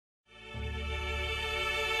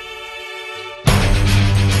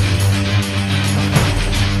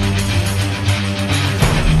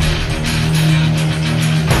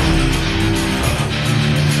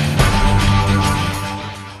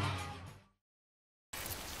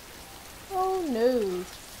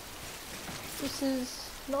This is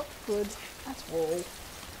not good at all.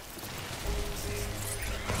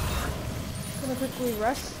 Gonna quickly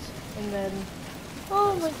rest and then.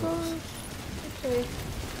 Oh my gosh. Okay.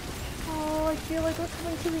 Oh, I feel like we're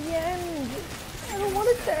coming to the end. I don't want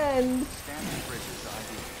it to end.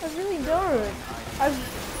 I really don't.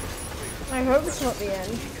 I hope it's not the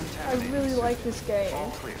end. I really like this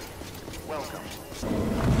game. Welcome.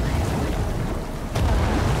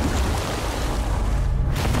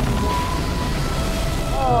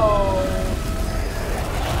 Oh.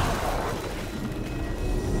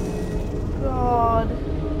 God.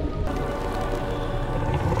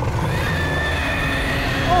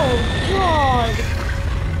 Oh God.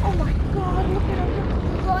 Oh my God, look at how good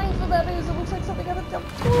the design for that is. It looks like something out of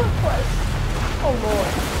Deltura Quest. Oh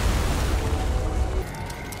Lord.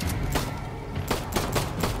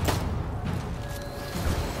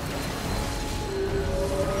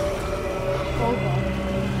 Oh God.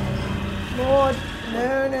 Lord. No,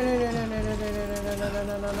 no, no, no, no, no, no, no, no, no,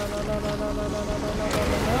 no, no, no, no, no, no, no, no, no, no.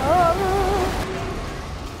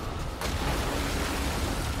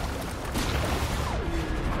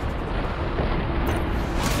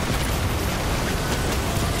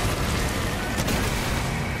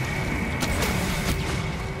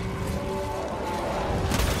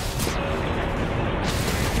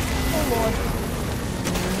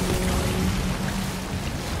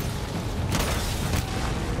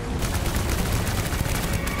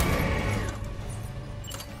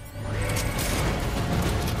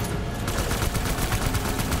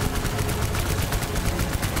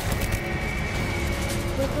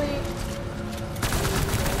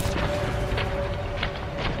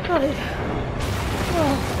 Got it.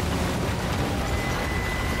 Oh.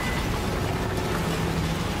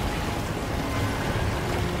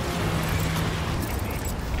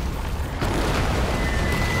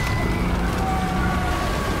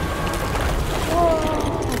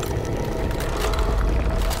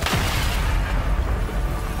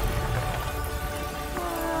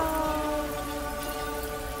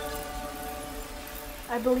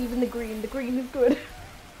 I believe in the green. The green is good.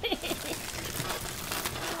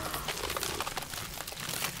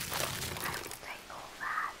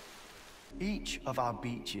 Each of our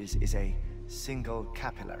beaches is a single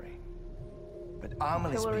capillary. But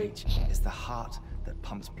Armorless Beach is the heart that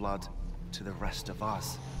pumps blood to the rest of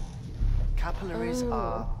us. Capillaries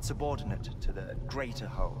are subordinate to the greater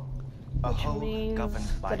whole. A whole governed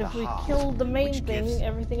by the heart. That if we kill the main thing,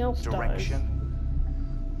 everything else direction,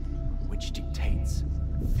 dies. which dictates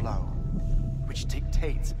flow, which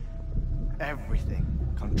dictates everything,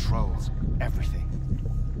 controls everything.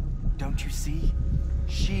 Don't you see?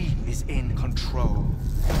 She is in control.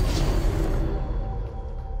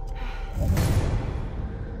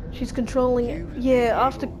 She's controlling it. Yeah,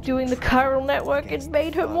 after doing the chiral network, it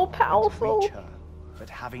made her more powerful. But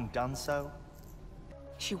having done so,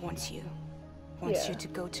 she wants you. Wants you to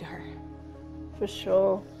go to her. For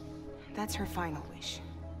sure. That's her final wish.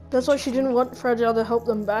 That's why she didn't want Fragile to help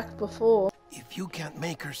them back before. If you can't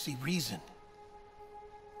make her see reason,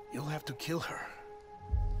 you'll have to kill her.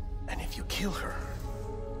 And if you kill her,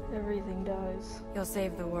 everything dies. You'll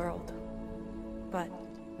save the world, but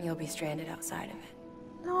you'll be stranded outside of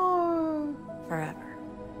it. No. Forever.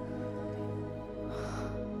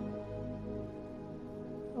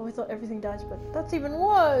 Oh, I thought everything dies, but that's even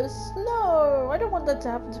worse. No, I don't want that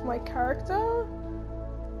to happen to my character.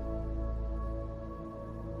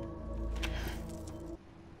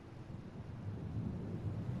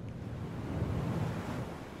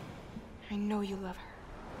 I know you love her.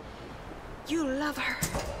 You love her.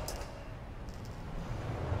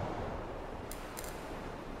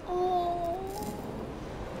 Oh.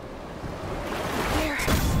 There.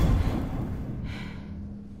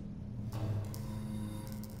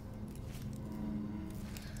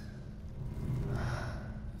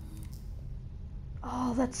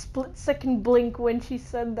 Oh, that split-second blink when she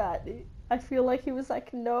said that. I feel like he was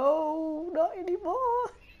like, no, not anymore.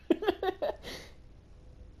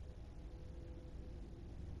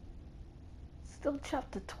 Still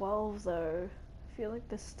chapter 12 though. I feel like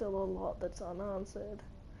there's still a lot that's unanswered.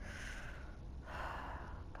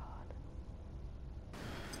 God.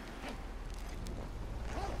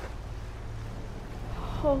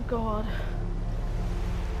 Oh God.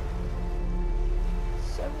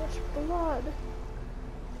 So much blood.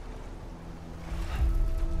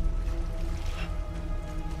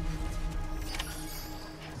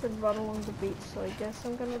 I said run along the beach, so I guess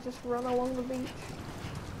I'm gonna just run along the beach.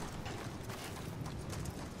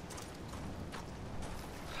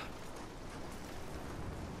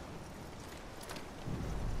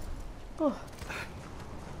 Oh.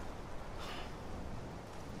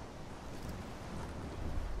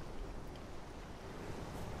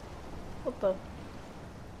 the?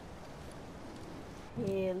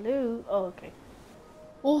 Hello. Oh, okay.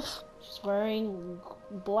 Oof. She's wearing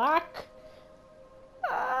black.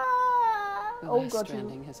 Ah! The Oh last god,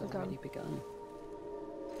 stranding has she's a gun. already begun.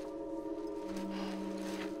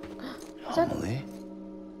 Is that Amelie?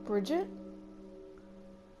 Bridget?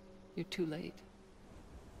 You're too late.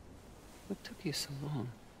 What took you so long?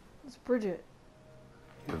 It's Bridget.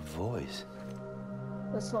 Your voice.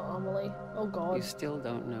 That's not Amelie. Oh god. You still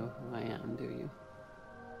don't know who I am, do you?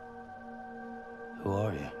 Who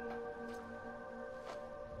are you?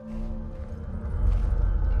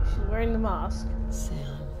 She's wearing the mask.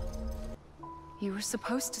 Sam. You were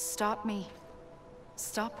supposed to stop me.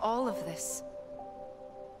 Stop all of this.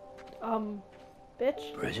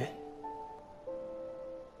 Bitch. Bridget?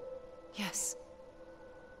 Yes.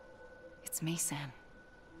 It's me, Sam.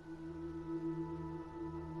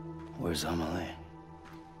 Where's Amelie?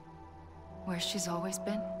 Where she's always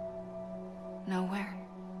been. Nowhere.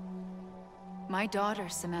 My daughter,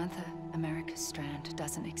 Samantha America Strand,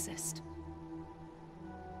 doesn't exist.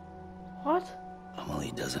 What?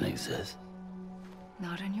 Amelie doesn't exist.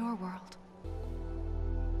 Not in your world.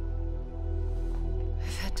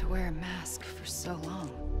 I've had to wear a mask for so long.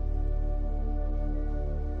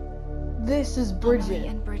 This is Emily Bridget.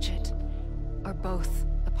 and Bridget are both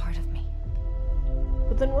a part of me.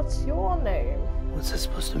 But then what's your name? What's this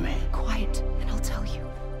supposed to mean? Quiet, and I'll tell you.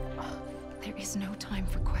 There is no time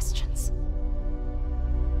for questions.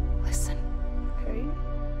 Listen. Okay.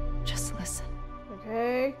 Just listen.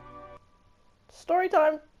 Okay. Story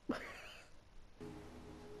time.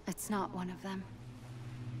 It's not one of them.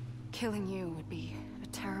 Killing you would be a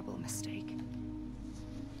terrible mistake.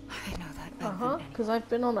 I know that better than anyone. Because I've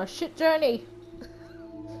been on a shit journey.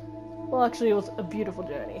 Well, actually, it was a beautiful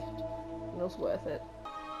journey. It was worth it.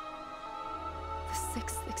 The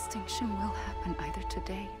sixth extinction will happen either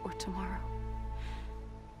today or tomorrow.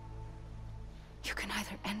 You can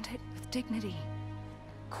either end it with dignity,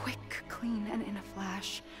 quick, clean, and in a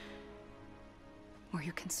flash, or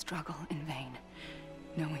you can struggle in vain,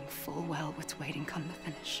 knowing full well what's waiting come the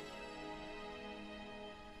finish.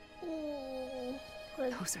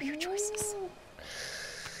 Those are your choices.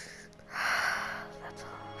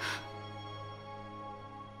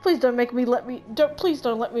 Please don't make me please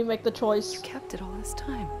don't let me make the choice. You kept it all this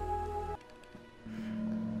time.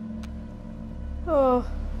 Oh.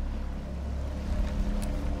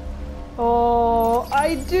 Oh,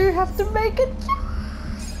 I do have to make a choice.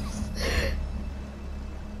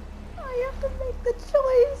 I have to make the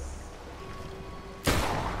choice.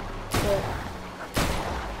 But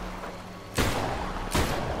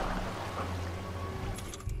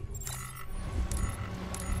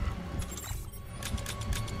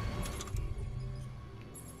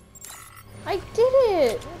I did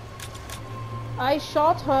it! I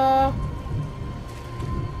shot her.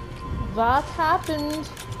 That happened.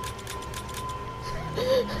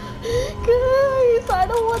 Guys, I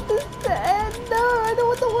don't want this to end. No, I don't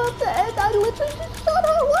want the world to end. I literally just shot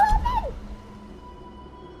her. What happened?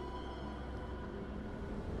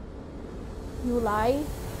 You lie?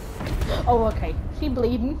 Oh, okay. She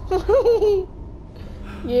bleeding.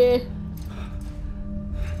 Yeah.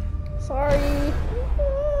 Sorry.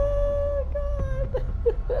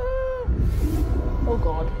 Oh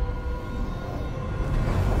god.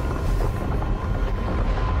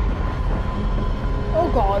 Oh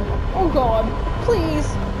god. Oh god. Please.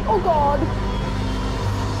 Oh god.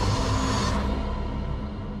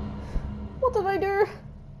 What did I do?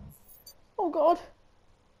 Oh god.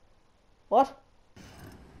 What?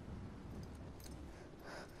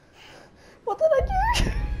 What did I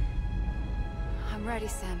do? I'm ready,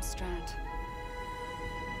 Sam Strand.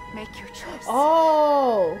 Make your choice.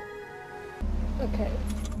 Oh. Okay.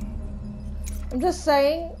 I'm just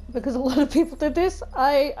saying, because a lot of people did this,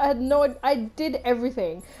 I did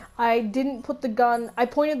everything. I didn't put the gun, I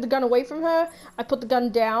pointed the gun away from her, I put the gun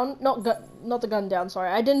down, not the gun down, sorry,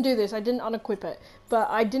 I didn't do this, I didn't unequip it, but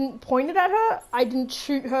I didn't point it at her, I didn't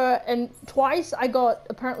shoot her, and twice I got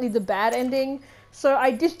apparently the bad ending, so I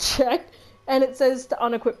did check, and it says to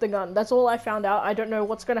unequip the gun. That's all I found out. I don't know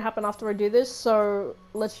what's going to happen after I do this, so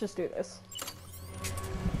let's just do this.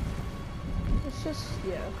 It's just,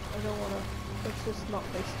 yeah, I don't want to, let's just not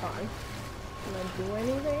waste time. Can I do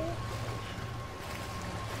anything?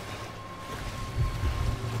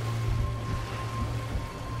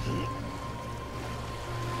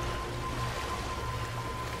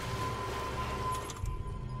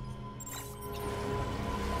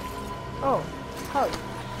 Oh, hug.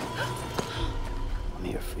 I'm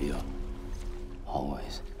here for you.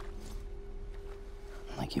 Always.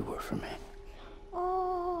 Like you were for me.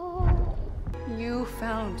 Oh, You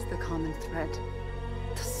found the common thread.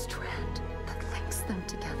 The strand that links them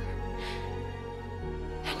together.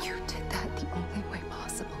 And you did that the only way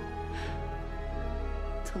possible.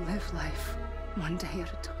 To live life one day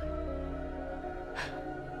at a time.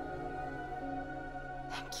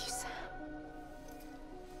 Thank you, Sam.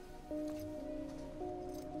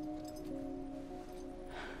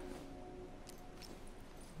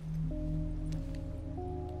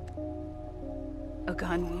 A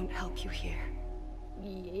gun won't help you here.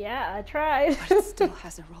 Yeah, I tried. But it still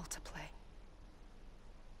has a role to play.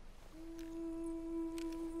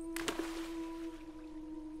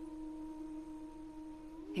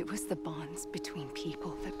 It was the bonds between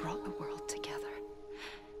people that brought the world together.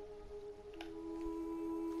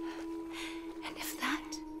 And if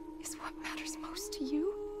that is what matters most to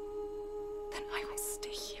you, then I will stay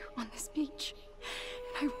here on this beach.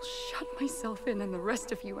 And I will shut myself in and the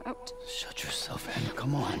rest of you out. Shut yourself in,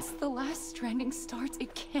 come on. Once the last stranding starts,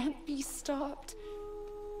 it can't be stopped.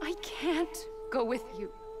 I can't go with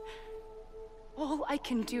you. All I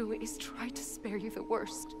can do is try to spare you the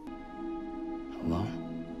worst. Alone?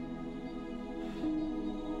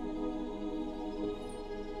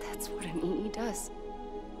 That's what an EE does.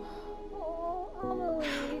 Oh,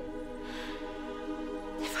 Amelie.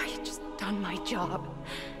 If I had just done my job,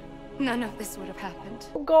 none of this would have happened.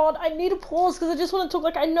 Oh god, I need to pause because I just want to talk.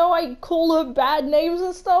 Like, I know I call her bad names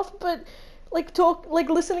and stuff, but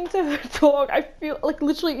listening to her talk, I feel like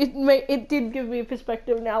literally it did give me a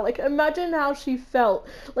perspective now. Like, imagine how she felt.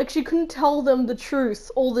 Like, she couldn't tell them the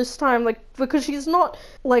truth all this time, like, because she's not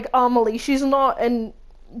like Amelie, she's not an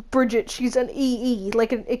Bridget, she's an EE,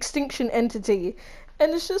 like an extinction entity.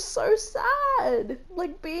 And it's just so sad.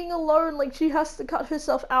 Like, being alone, like, she has to cut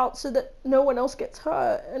herself out so that no one else gets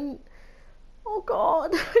hurt. And oh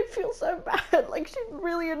god, I feel so bad. Like, she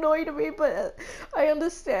really annoyed me, but I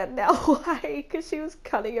understand now why, because she was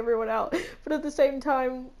cutting everyone out. But at the same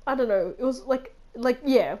time, I don't know, it was like,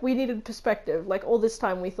 yeah, we needed perspective. Like, all this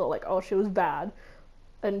time we thought, like, oh, she was bad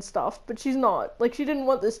and stuff, but she's not. Like, she didn't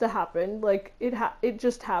want this to happen. Like, it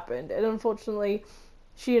just happened, and unfortunately,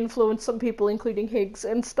 she influenced some people, including Higgs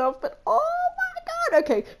and stuff, but oh my god,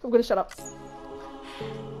 okay, I'm gonna shut up.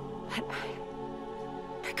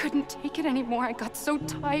 I couldn't take it anymore. I got so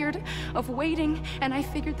tired of waiting, and I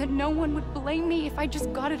figured that no one would blame me if I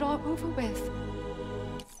just got it all over with.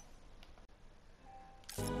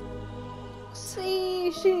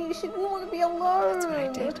 See, she didn't want to be alone. That's what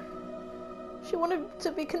I did. She wanted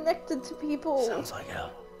to be connected to people. Sounds like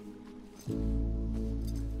hell.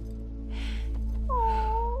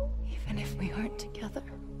 Oh, Even if we aren't together.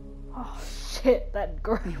 oh shit, that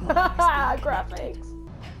We will always be graphics.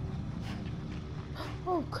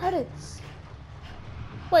 Oh, credits.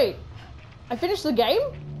 Wait, I finished the game?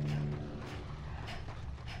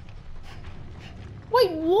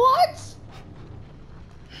 Wait, what?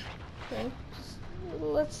 Okay,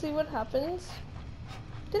 let's see what happens.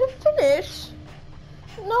 Did it finish?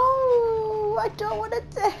 No, I don't want it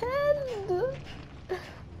to end.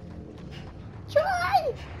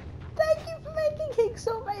 Try! Thank you for making Higgs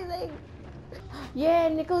so amazing. Yeah,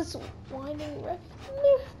 Nicholas Winding Refn.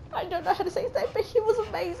 I don't know how to say his name, but he was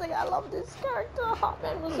amazing. I love this character.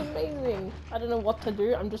 Heartman was amazing. I don't know what to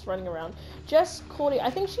do. I'm just running around. Jess Cordy. I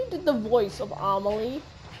think she did the voice of Amelie.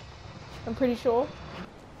 I'm pretty sure.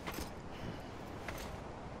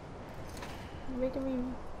 You're making me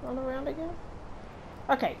run around again?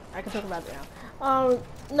 Okay, I can talk about it now.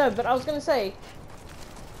 No, but I was gonna say,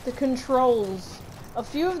 the controls. A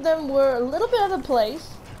few of them were a little bit out of place.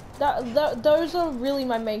 Those are really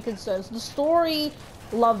my main concerns. The story,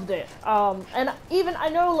 loved it. And even, I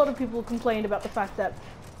know a lot of people complained about the fact that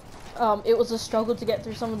it was a struggle to get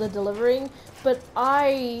through some of the delivering, but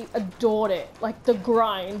I adored it. Like, the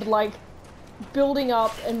grind, like, building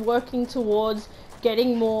up and working towards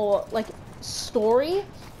getting more, like, story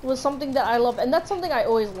was something that I love, and that's something I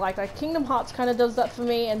always like. Like, Kingdom Hearts kind of does that for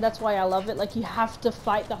me, and that's why I love it. Like, you have to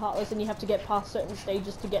fight the Heartless, and you have to get past certain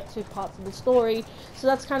stages to get to parts of the story, so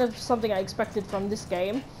that's kind of something I expected from this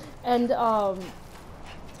game, and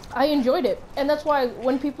I enjoyed it. And that's why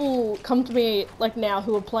when people come to me, like, now,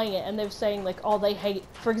 who are playing it, and they're saying, like, oh, they hate,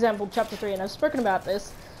 for example, Chapter 3, and I've spoken about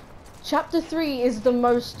this, Chapter 3 is the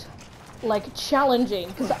most, like, challenging,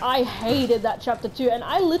 because I hated that Chapter 2, and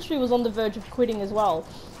I literally was on the verge of quitting as well.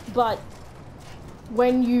 But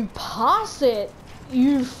when you pass it,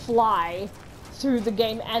 you fly through the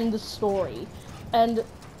game and the story. And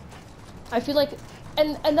I feel like,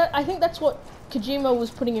 and that, I think that's what Kojima was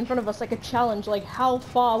putting in front of us, like a challenge, like how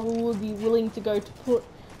far we will be willing to go to put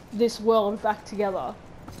this world back together.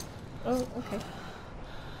 Oh, okay.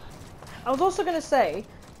 I was also gonna say,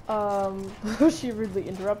 she rudely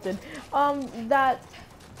interrupted, that,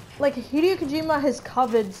 like, Hideo Kojima has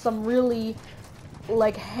covered some really,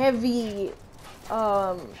 like, heavy,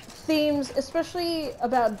 themes, especially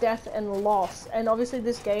about death and loss, and obviously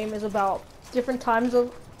this game is about different types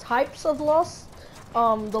of loss,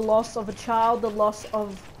 the loss of a child, the loss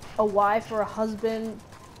of a wife or a husband,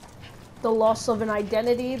 the loss of an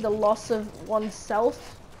identity, the loss of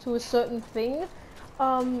oneself to a certain thing.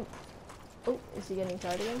 Oh, is he getting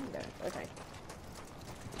tired again? No, okay.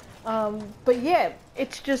 But yeah,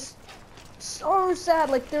 it's just so sad.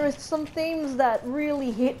 Like, there are some themes that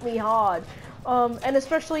really hit me hard. And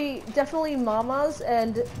especially, definitely Mama's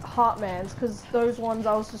and Heartman's, because those ones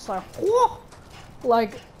I was just like, whoa!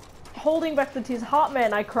 Like, holding back the tears.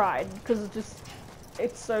 Heartman, I cried, because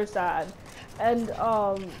it's so sad. And,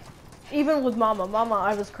 even with Mama,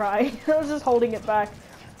 I was crying. I was just holding it back.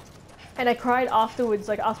 And I cried afterwards,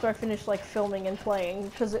 like, after I finished, like, filming and playing,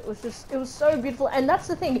 because it was so beautiful. And that's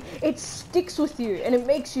the thing, it sticks with you, and it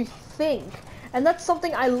makes you think. And that's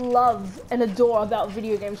something I love and adore about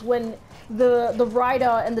video games, when the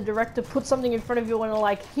writer and the director put something in front of you and are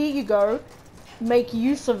like, here you go, make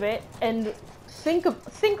use of it, and think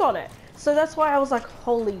on it. So that's why I was like,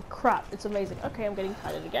 holy crap, it's amazing. Okay, I'm getting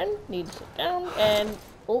tired again, need to sit down, and,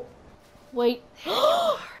 oh, wait.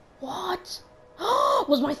 What?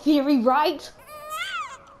 Was my theory right?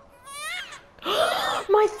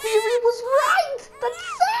 My theory was right! That's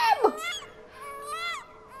Sam!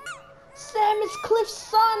 Sam is Cliff's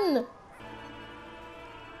son!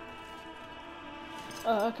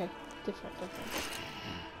 Oh, okay. Different.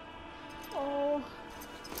 Oh.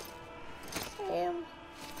 Sam.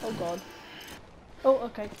 Oh god. Oh,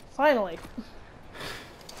 okay. Finally.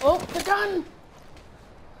 Oh, the gun!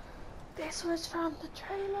 This was from the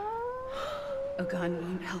trailer. A gun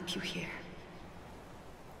won't help you here.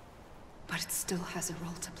 But it still has a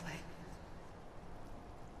role to play.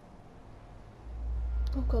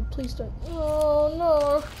 Oh god, please don't. Oh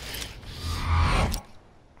no.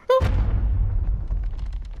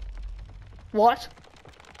 What?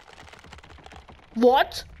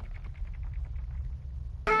 What?